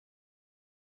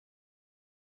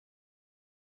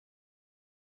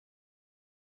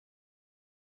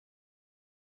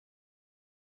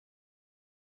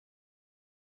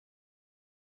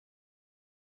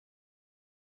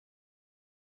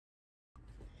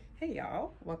Hey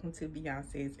y'all, welcome to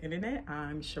Beyonce's Internet.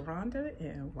 I'm Sharonda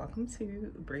and welcome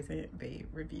to Brazen Babe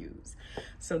Reviews.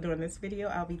 So during this video,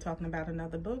 I'll be talking about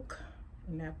another book,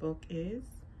 and that book is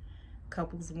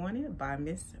Couples Wanted by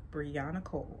Miss Briana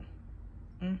Cole.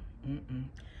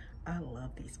 I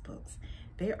love these books.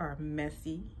 They are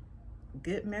messy,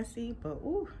 good messy, but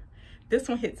ooh, this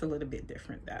one hits a little bit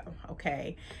different though,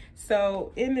 okay?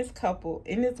 So in this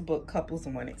book, Couples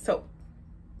Wanted. So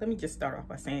let me just start off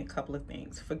by saying a couple of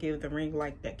things. Forgive the ring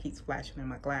light that keeps flashing in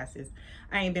my glasses.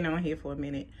 I ain't been on here for a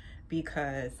minute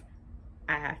because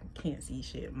I can't see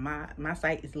shit. My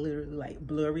sight is literally like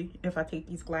blurry. If I take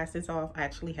these glasses off, I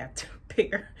actually have two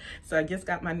pair. So I just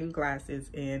got my new glasses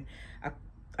and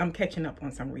I'm catching up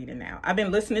on some reading now. I've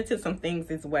been listening to some things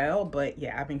as well, but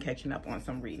yeah, I've been catching up on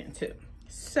some reading too.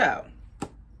 So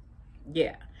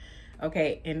yeah,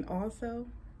 okay, and also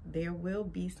there will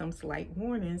be some slight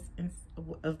warnings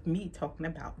of me talking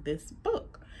about this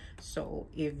book. So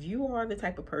if you are the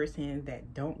type of person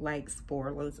that don't like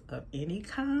spoilers of any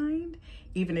kind,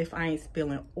 even if I ain't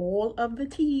spilling all of the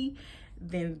tea,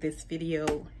 then this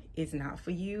video is not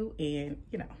for you, and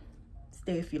you know,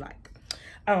 stay if you like.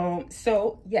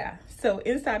 So yeah, so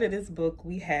inside of this book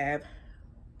we have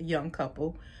a young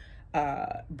couple,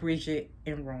 Bridget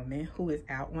and Roman, who is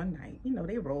out one night. You know,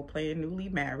 they role playing, newly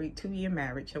married, 2-year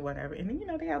marriage or whatever, and then you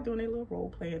know they out doing their little role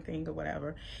playing thing or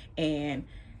whatever, and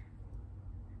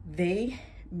they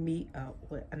meet up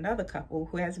with another couple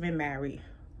who has been married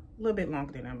a little bit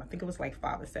longer than them. I think it was like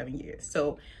 5 or 7 years.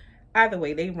 So either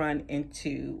way, they run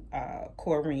into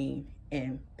Corinne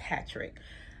and Patrick.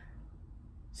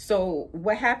 So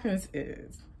what happens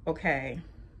is, okay,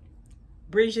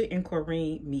 Bridget and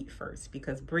Corinne meet first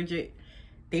because Bridget,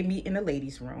 they meet in the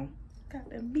ladies' room.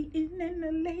 Got a meeting in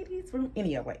the ladies' room.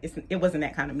 Anyway, it wasn't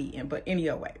that kind of meeting, but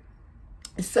anyway.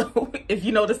 So if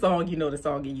you know the song, you know the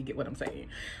song and you get what I'm saying.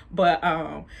 But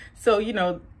so you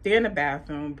know, they're in the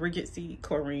bathroom. Bridget see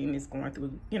Corinne is going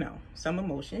through, you know, some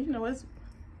emotion. You know, as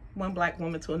one black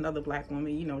woman to another black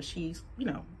woman, you know, she's, you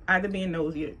know, either being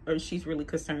nosy or she's really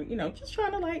concerned, you know, just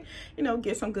trying to, like, you know,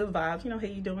 get some good vibes, you know,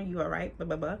 hey, you doing, you all right, blah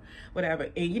blah blah, whatever.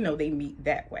 And you know, they meet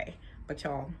that way. But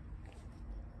y'all,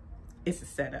 it's a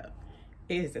setup.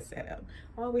 It is a setup.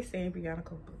 Always saying Briana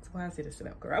Cole books, why is it a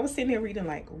setup, girl? I was sitting there reading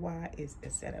like, why is it a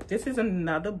setup? This is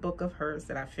another book of hers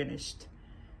that I finished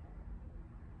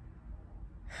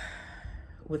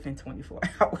within 24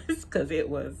 hours because it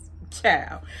was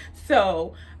child.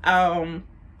 So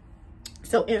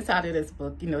so inside of this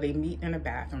book, you know, they meet in a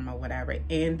bathroom or whatever,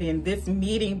 and then this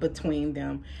meeting between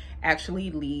them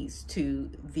actually leads to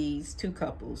these two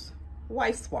couples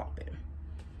wife swapping,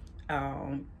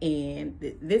 and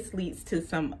this leads to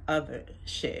some other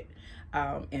shit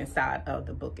inside of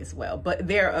the book as well. But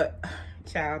they're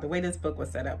child, the way this book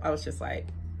was set up, I was just like,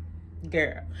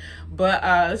 girl.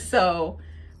 But so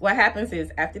what happens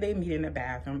is, after they meet in the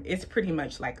bathroom, it's pretty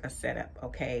much like a setup,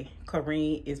 okay?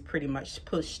 Corinne is pretty much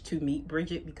pushed to meet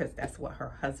Bridget because that's what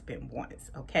her husband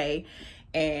wants, okay?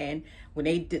 And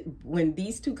when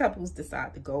these two couples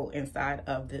decide to go inside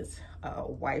of this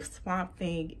wife swamp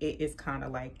thing, it is kind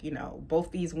of like, you know, both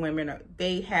these women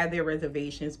they have their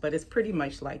reservations, but it's pretty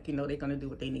much like, you know, they're gonna do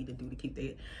what they need to do to keep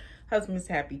their husbands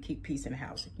happy, keep peace in the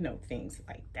house, you know, things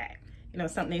like that. You know,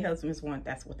 something their husbands want,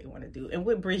 that's what they want to do. And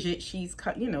with Bridget, she's,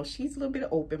 you know, she's a little bit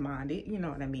open-minded, you know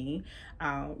what I mean?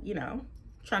 You know,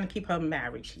 trying to keep her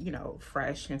marriage, you know,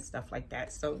 fresh and stuff like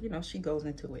that. So, you know, she goes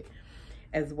into it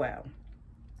as well.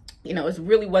 You know, it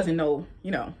really wasn't no,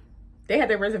 you know, they had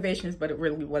their reservations, but it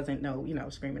really wasn't no, you know,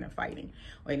 screaming and fighting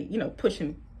or any, you know,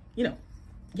 pushing, you know,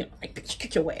 like,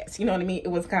 get your ass, you know what I mean?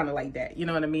 It was kind of like that, you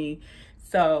know what I mean?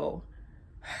 So,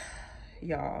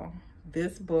 y'all,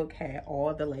 this book had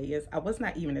all the layers. I was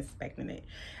not even expecting it.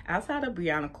 Outside of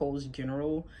Briana Cole's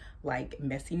general, like,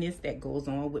 messiness that goes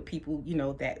on with people, you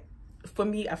know, that, for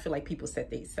me, I feel like people set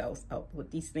themselves up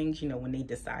with these things, you know, when they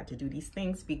decide to do these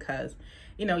things, because,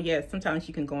 you know, yeah, sometimes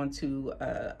you can go into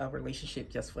a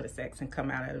relationship just for the sex and come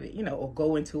out of it, you know, or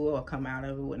go into it or come out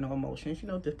of it with no emotions, you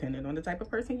know, depending on the type of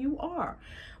person you are.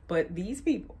 But these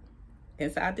people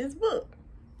inside this book,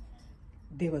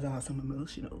 there was also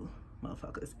emotional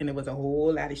motherfuckers, and there was a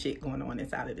whole lot of shit going on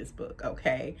inside of this book,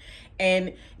 okay?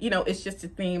 And you know, it's just a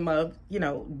theme of, you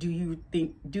know, do you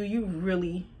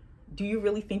really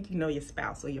think you know your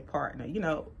spouse or your partner, you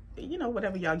know,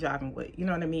 whatever y'all driving with, you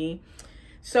know what I mean?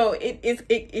 So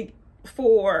it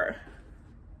for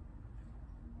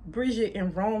Bridget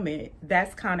and Roman,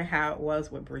 that's kind of how it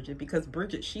was with Bridget, because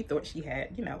Bridget, she thought she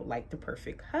had, you know, like the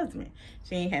perfect husband.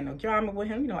 She ain't had no drama with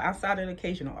him, you know, outside of the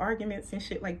occasional arguments and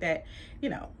shit like that. You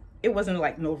know, it wasn't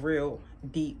like no real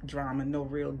deep drama, no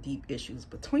real deep issues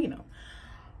between them.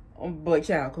 But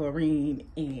y'all, Corinne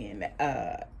and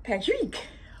Patrick,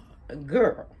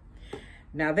 girl,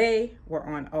 now they were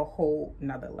on a whole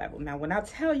nother level. Now, when I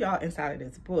tell y'all inside of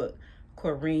this book,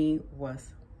 Corinne was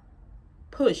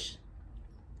pushed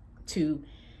to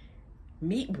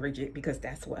meet Bridget because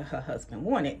that's what her husband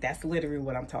wanted. That's literally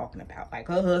what I'm talking about. Like,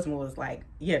 her husband was like,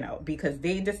 you know, because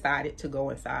they decided to go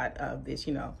inside of this,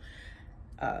 you know,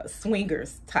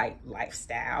 swingers type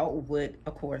lifestyle, with,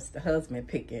 of course, the husband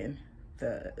picking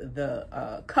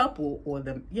the couple, or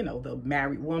the, you know, the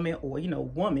married woman, or, you know,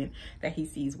 woman that he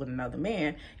sees with another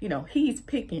man. You know, he's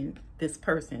picking this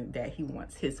person that he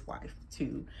wants his wife to,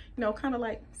 you know, kind of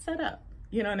like set up,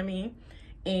 you know what I mean?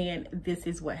 And this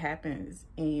is what happens.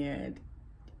 And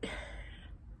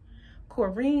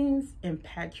Corinne's and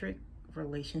Patrick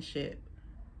relationship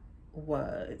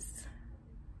was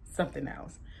something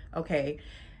else. Okay.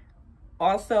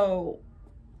 Also,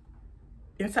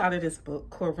 inside of this book,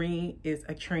 Corinne is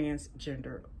a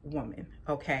transgender woman.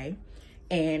 Okay.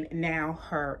 And now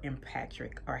her and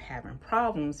Patrick are having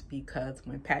problems because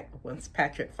once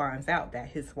Patrick finds out that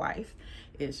his wife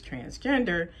is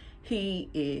transgender, he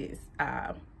is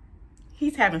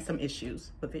he's having some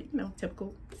issues with it. You know,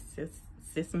 typical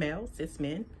cis men,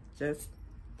 just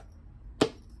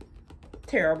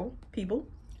terrible people.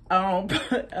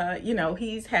 But you know,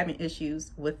 he's having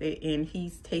issues with it, and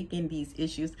he's taking these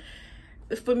issues.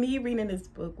 For me, reading this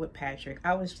book with Patrick,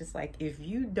 I was just like, if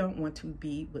you don't want to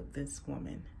be with this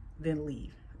woman, then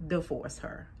leave, divorce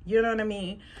her. You know what I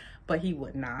mean? But he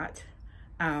would not.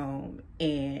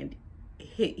 And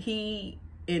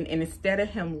instead of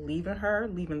him leaving her,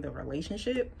 leaving the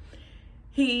relationship,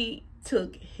 he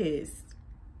took his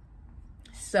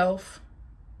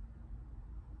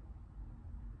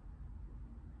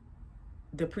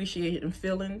self-depreciating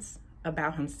feelings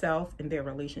about himself and their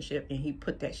relationship, and he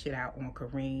put that shit out on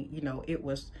Corinne. You know, it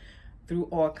was through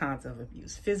all kinds of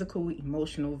abuse, physical,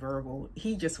 emotional, verbal.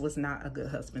 He just was not a good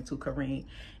husband to Corinne.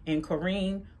 And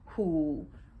Corinne, who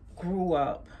grew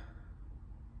up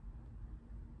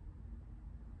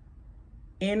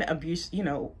in abuse, you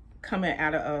know, coming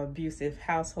out of an abusive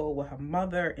household with her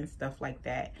mother and stuff like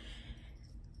that,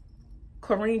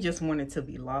 Corinne just wanted to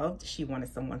be loved. She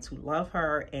wanted someone to love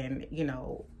her. And, you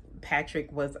know,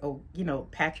 Patrick was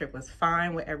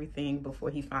fine with everything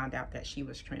before he found out that she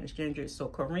was transgender. So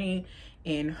Corinne,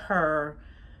 in her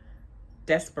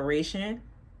desperation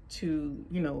to,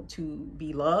 you know, to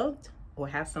be loved or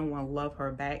have someone love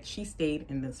her back, she stayed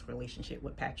in this relationship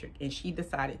with Patrick, and she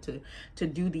decided to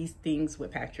do these things with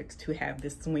Patrick, to have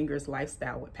this swingers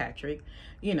lifestyle with Patrick,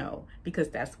 you know, because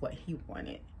that's what he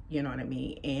wanted. You know what I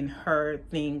mean? And her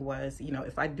thing was, you know,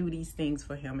 if I do these things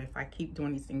for him, if I keep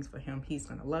doing these things for him, he's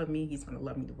going to love me. He's going to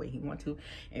love me the way he wants to,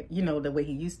 and, you know, the way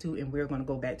he used to. And we're going to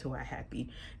go back to our happy,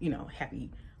 you know,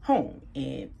 happy home.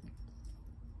 And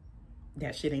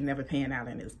that shit ain't never paying out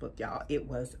in this book, y'all. It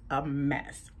was a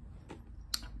mess.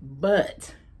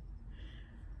 But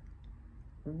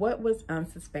what was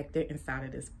unsuspected inside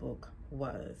of this book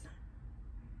was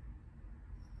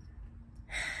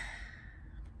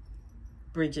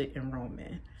Bridget and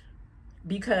Roman,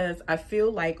 because I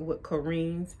feel like with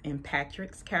Corinne's and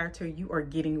Patrick's character, you are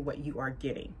getting what you are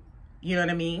getting. You know what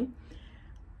I mean?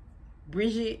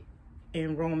 Bridget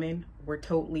and Roman were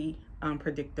totally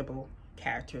unpredictable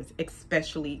characters,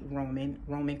 especially Roman.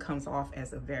 Roman comes off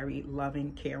as a very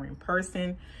loving, caring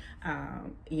person.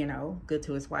 You know, good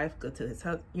to his wife, good to his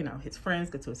husband, you know, his friends,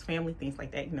 good to his family, things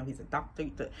like that. You know, he's a doctor,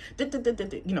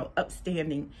 you know,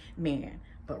 upstanding man.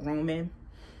 But Roman,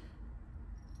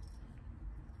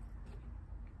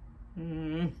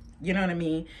 you know what I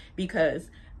mean?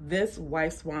 Because this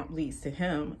wife swamp leads to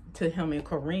him and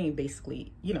Corinne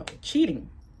basically, you know, cheating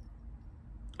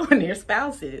on their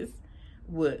spouses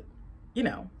with, you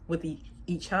know, with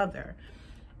each other.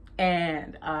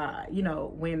 And, you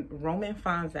know, when Roman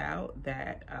finds out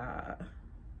that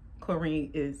Corinne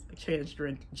is a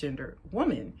transgender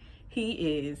woman, he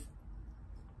is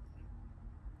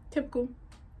typical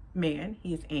man.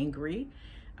 He is angry.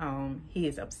 He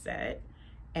is upset.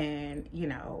 And, you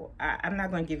know, I'm not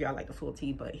going to give y'all like the full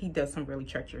tea, but he does some really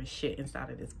treacherous shit inside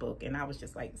of this book. And I was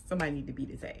just like, somebody need to beat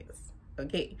his ass.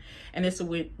 Okay. And this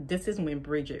is when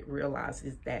Bridget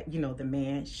realizes that, you know, the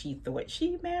man she thought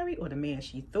she married, or the man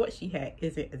she thought she had,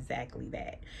 isn't exactly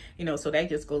that. You know, so that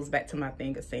just goes back to my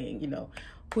thing of saying, you know,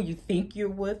 who you think you're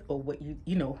with, or what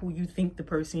you know, who you think the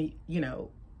person, you know,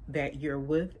 that you're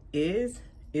with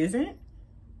isn't.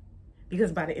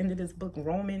 Because by the end of this book,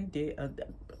 Roman did a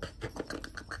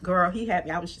girl, he had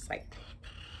me. I was just like,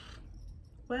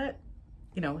 what?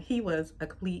 You know, he was a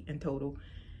complete and total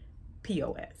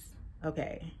POS.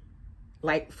 Okay.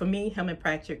 Like, for me, him and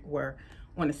Patrick were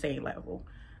on the same level.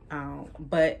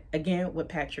 But again, with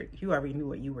Patrick, you already knew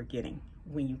what you were getting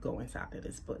when you go inside of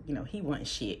this book. You know, he wasn't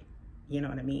shit, you know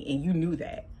what I mean? And you knew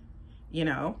that, you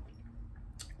know.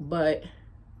 But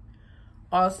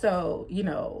also, you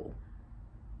know,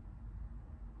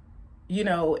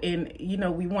 and, you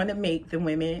know, we want to make the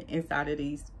women inside of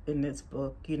in this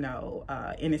book, you know,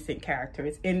 innocent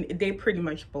characters. And they pretty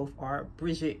much both are.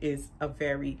 Bridget is a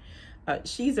very,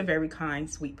 she's a very kind,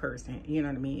 sweet person, you know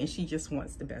what I mean? And she just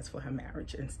wants the best for her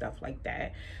marriage and stuff like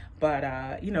that.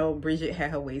 But, you know, Bridget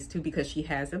had her ways too, because she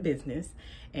has a business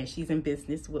and she's in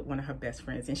business with one of her best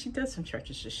friends. And she does some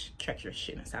treacherous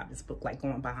shit inside this book, like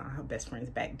going behind her best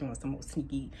friend's back, doing some more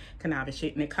sneaky, conniving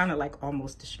shit. And it kind of like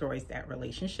almost destroys that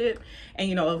relationship. And,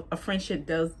 you know, a friendship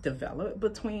does develop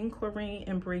between Corinne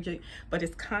and Bridget, but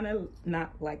it's kind of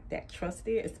not like that trust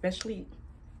there, especially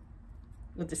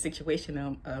with the situation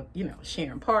of, you know,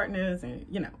 sharing partners and,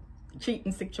 you know,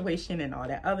 cheating situation and all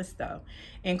that other stuff.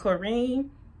 And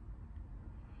Corinne,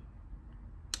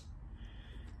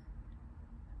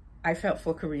 I felt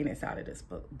for Corinne inside of this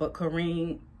book, but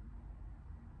Corinne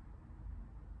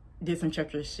did some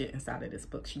treacherous shit inside of this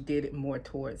book. She did it more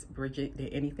towards Bridget than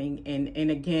anything.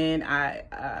 And again,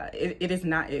 it is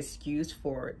not an excuse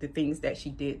for the things that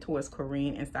she did towards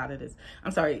Corinne inside of this.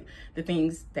 I'm sorry, the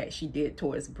things that she did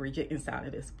towards Bridget inside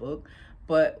of this book.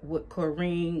 But with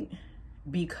Corinne,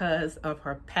 because of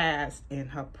her past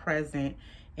and her present,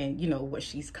 and, you know, what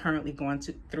she's currently going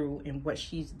through and what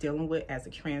she's dealing with as a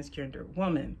transgender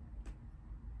woman,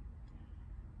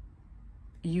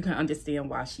 you can understand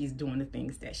why she's doing the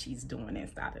things that she's doing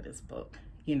inside of this book,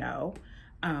 you know.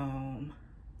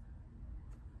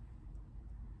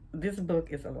 This book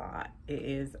is a lot. It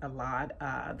is a lot.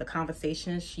 The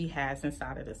conversations she has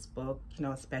inside of this book, you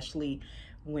know, especially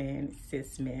when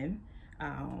cis men,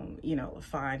 you know,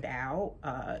 find out,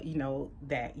 you know,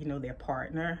 that, you know, their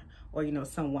partner or, you know,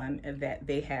 someone that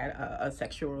they had a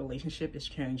sexual relationship is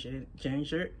transgender.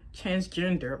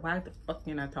 Why the fuck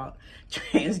can I talk?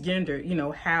 Transgender, you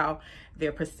know, how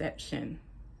their perception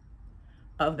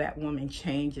of that woman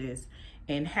changes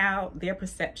and how their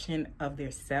perception of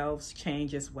themselves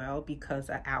change as well because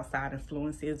of outside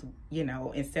influences, you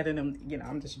know, instead of them, you know,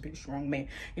 I'm just a big strong man.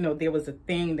 You know, there was a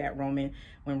thing that when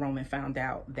Roman found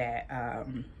out that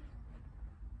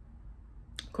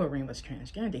Corinne was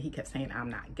transgender, he kept saying, I'm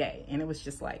not gay. And it was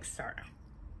just like, sir,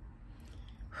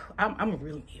 I'm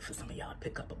really need for some of y'all to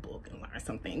pick up a book and learn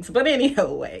some things. But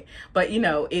anyway, but, you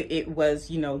know, it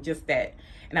was, you know, just that.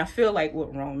 And I feel like with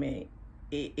Roman,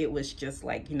 it was just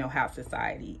like, you know, how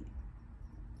society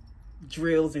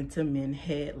drills into men's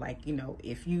head, like, you know,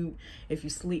 if you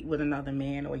sleep with another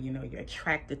man or, you know, you're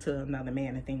attracted to another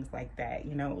man and things like that,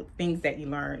 you know, things that you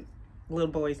learn,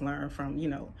 little boys learn from, you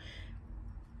know,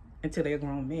 until they're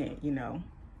grown men, you know,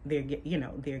 they're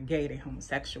gay, they're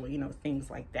homosexual, you know, things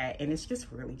like that. And it's just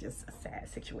really just a sad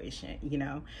situation, you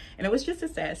know, and it was just a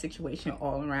sad situation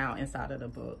all around inside of the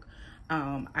book.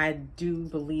 I do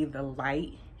believe the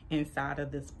light inside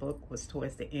of this book was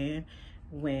towards the end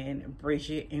when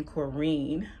Bridget and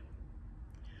Corinne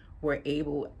were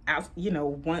able, you know,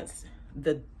 once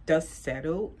the dust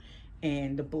settled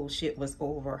and the bullshit was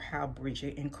over, how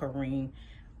Bridget and Corinne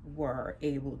were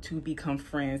able to become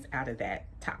friends out of that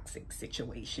toxic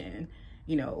situation.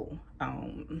 You know,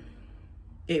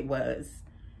 it was,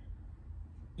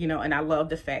 you know, and I love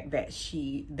the fact that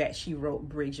she wrote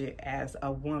Bridget as a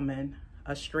woman,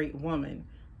 a straight woman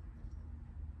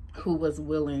who was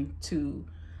willing to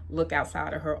look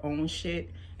outside of her own shit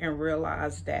and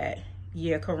realize that,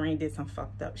 yeah, Corinne did some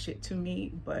fucked up shit to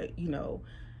me, but, you know,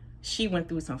 she went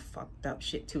through some fucked up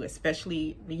shit too,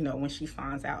 especially, you know, when she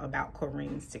finds out about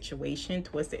Corinne's situation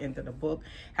towards the end of the book,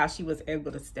 how she was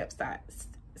able to step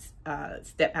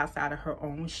outside of her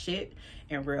own shit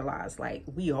and realize, like,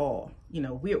 we all, you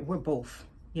know, we're both,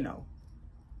 you know,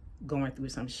 going through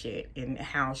some shit, and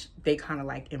how they kind of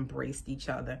like embraced each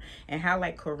other, and how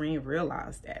like Corinne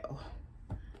realized that, oh,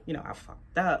 you know, I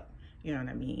fucked up, you know what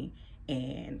I mean?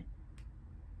 And,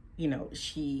 you know,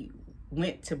 she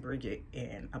went to Bridget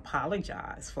and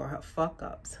apologized for her fuck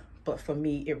ups. But for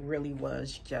me, it really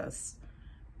was just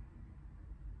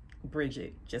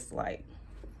Bridget, just like,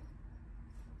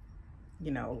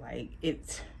 you know, like,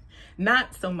 it's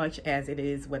not so much as it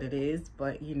is what it is,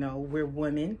 but, you know, we're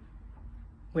women,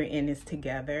 we're in this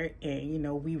together, and, you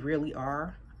know, we really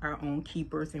are our own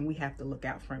keepers, and we have to look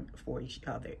out for each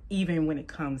other, even when it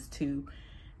comes to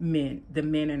men, the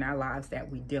men in our lives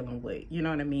that we're dealing with, you know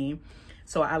what I mean?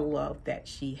 So I love that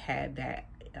she had that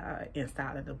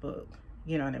inside of the book,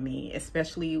 You know what I mean?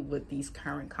 Especially with these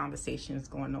current conversations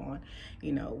going on,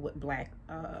 you know, with black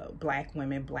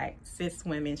women, black cis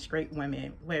women, straight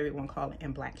women, whatever you want to call it,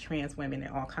 and black trans women,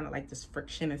 and all kind of like this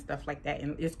friction and stuff like that.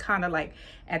 And it's kind of like,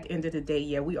 at the end of the day,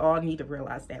 yeah, we all need to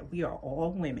realize that we are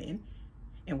all women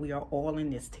and we are all in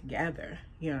this together.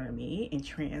 You know what I mean? And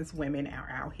trans women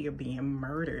are out here being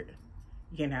murdered,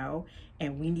 you know,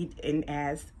 and we need, and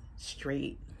as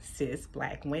straight cis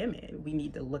black women, we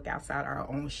need to look outside our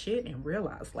own shit and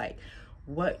realize, like,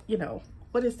 what, you know,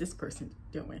 what is this person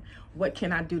doing? What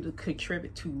can I do to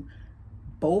contribute to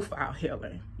both our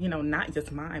healing? You know, not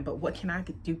just mine, but what can I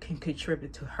do can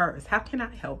contribute to hers? How can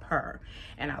I help her?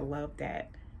 And I love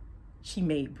that she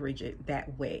made Bridget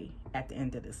that way at the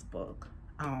end of this book.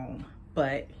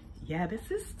 But yeah,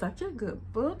 this is such a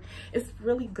good book. It's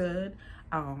really good.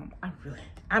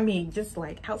 I mean, just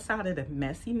like outside of the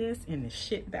messiness and the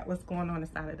shit that was going on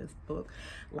inside of this book,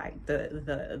 like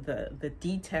the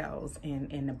details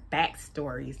and the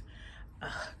backstories,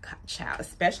 God, child,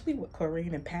 especially with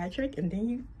Corinne and Patrick. And then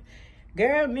you,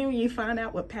 girl, then when you find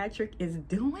out what Patrick is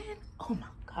doing, oh my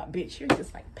God, bitch, you're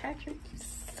just like, Patrick, you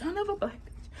son of a black bitch.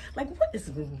 Like, what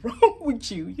is wrong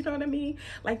with you? You know what I mean?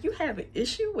 Like, you have an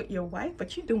issue with your wife,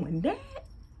 but you doing that?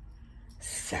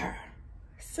 Sir.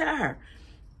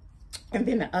 And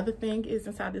then the other thing is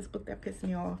inside this book that pissed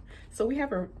me off. So we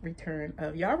have a return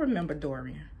of, y'all remember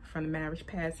Dorian from the marriage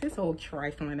past? His old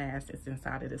trifling ass is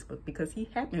inside of this book because he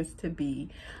happens to be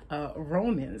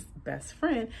Roman's best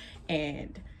friend.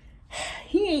 And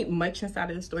he ain't much inside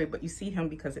of the story, but you see him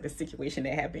because of the situation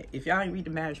that happened. If y'all ain't read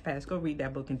the marriage past, go read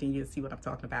that book and then you'll see what I'm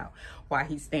talking about. Why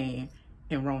he's staying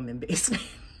in Roman's basement.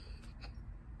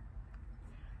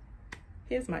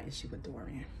 Here's my issue with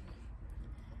Dorian.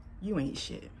 You ain't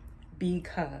shit.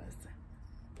 Because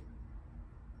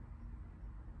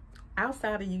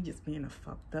outside of you just being a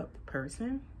fucked up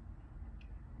person,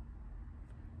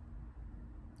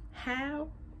 how,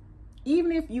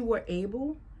 even if you were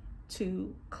able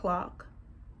to clock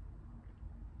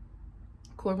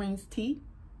Corinne's teeth,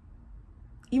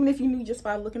 even if you knew just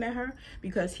by looking at her,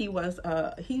 because he was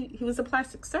a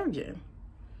plastic surgeon,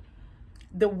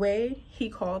 the way he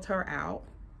called her out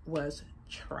was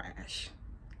trash.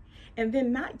 And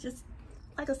then not just,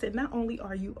 like I said, not only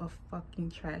are you a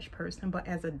fucking trash person, but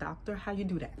as a doctor, how you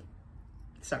do that,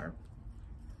 sir?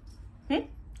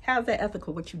 How's that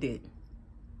ethical, what you did?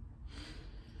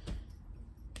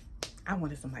 I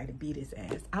wanted somebody to beat his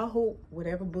ass. I hope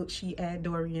whatever book she add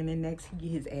Dorian in next, he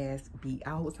get his ass beat.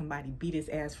 I hope somebody beat his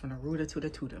ass from the rooter to the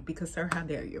tutor. Because, sir, how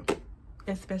dare you?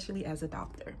 Especially as a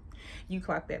doctor. You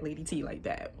clock that lady T like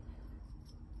that.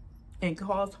 And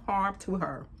caused harm to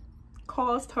her.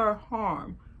 Caused her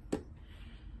harm.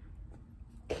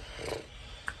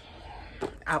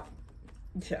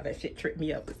 Yeah, that shit tripped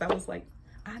me up. Because I was like,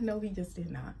 I know he just did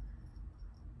not.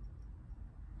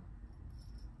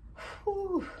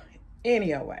 Whew.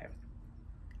 Anyway,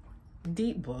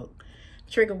 deep book.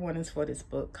 Trigger warnings for this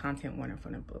book, content warning for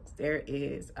the books. There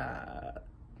is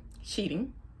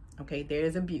cheating, okay? There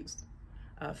is abuse,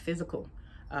 physical,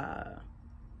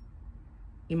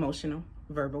 emotional,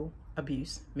 verbal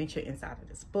abuse mentioned inside of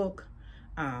this book.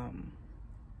 You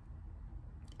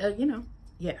know,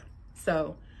 yeah.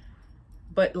 So,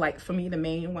 but like for me, the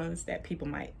main ones that people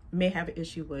may have an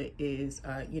issue with is,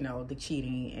 you know, the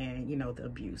cheating and, you know, the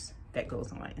abuse that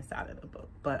goes on inside of the book.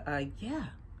 But yeah,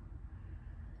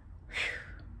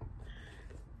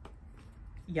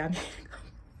 y'all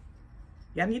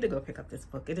need to go pick up this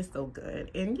book. It is so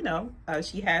good. And you know,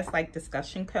 she has like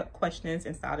discussion questions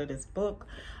inside of this book.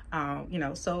 You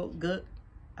know, so good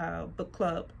book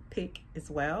club pick as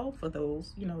well for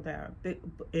those, you know, that are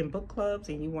in book clubs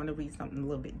and you want to read something a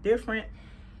little bit different.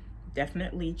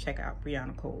 Definitely check out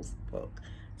Briana Cole's book.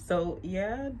 So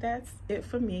yeah, that's it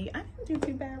for me. I didn't do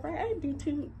too bad, right? I didn't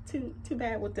do too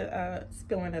bad with the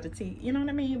spilling of the tea, you know what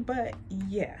I mean? But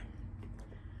yeah.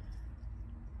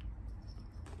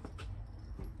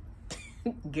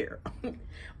 Girl.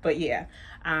 But yeah,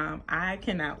 I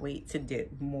cannot wait to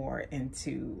dip more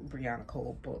into Briana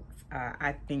Cole books.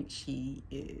 I think she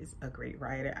is a great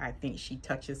writer. I think she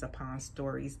touches upon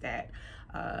stories that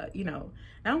you know,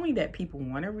 not only that people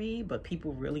want to read, but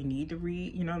people really need to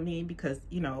read, you know what I mean? Because,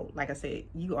 you know, like I said,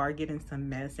 you are getting some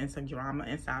mess and some drama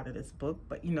inside of this book,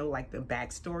 but you know, like the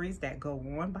backstories that go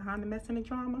on behind the mess and the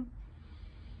drama,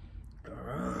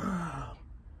 girl,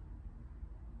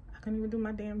 I couldn't even do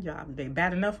my damn job today.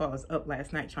 Bad enough I was up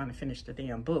last night trying to finish the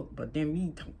damn book, but then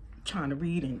me trying to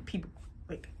read and people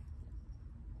like,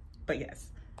 but yes,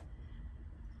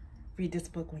 read this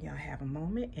book when y'all have a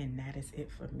moment. And that is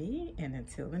it for me. And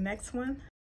until the next one,